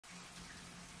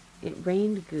It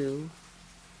rained goo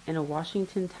in a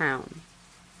Washington town.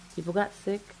 People got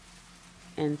sick,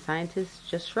 and scientists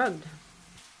just shrugged.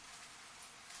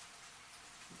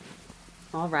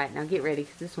 Alright, now get ready,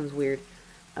 because this one's weird.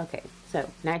 Okay, so,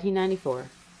 1994,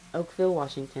 Oakville,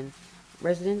 Washington.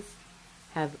 Residents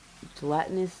have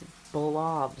gelatinous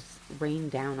blobs rain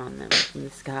down on them from the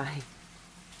sky.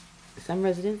 Some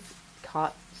residents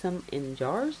caught some in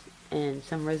jars, and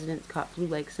some residents caught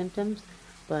flu-like symptoms,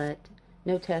 but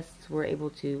no tests were able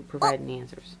to provide any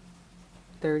answers.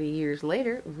 30 years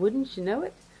later, wouldn't you know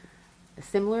it, a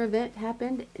similar event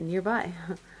happened nearby.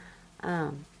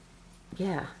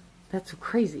 Yeah, that's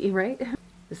crazy, right?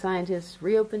 The scientists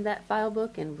reopened that file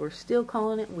book and we're still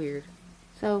calling it weird.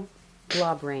 So,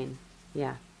 blob rain.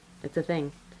 Yeah, it's a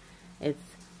thing.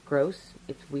 It's gross,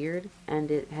 it's weird, and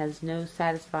it has no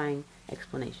satisfying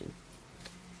explanation.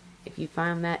 If you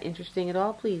found that interesting at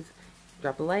all, please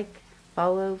drop a like,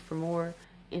 follow for more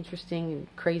interesting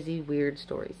and crazy weird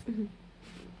stories.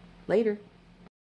 Later.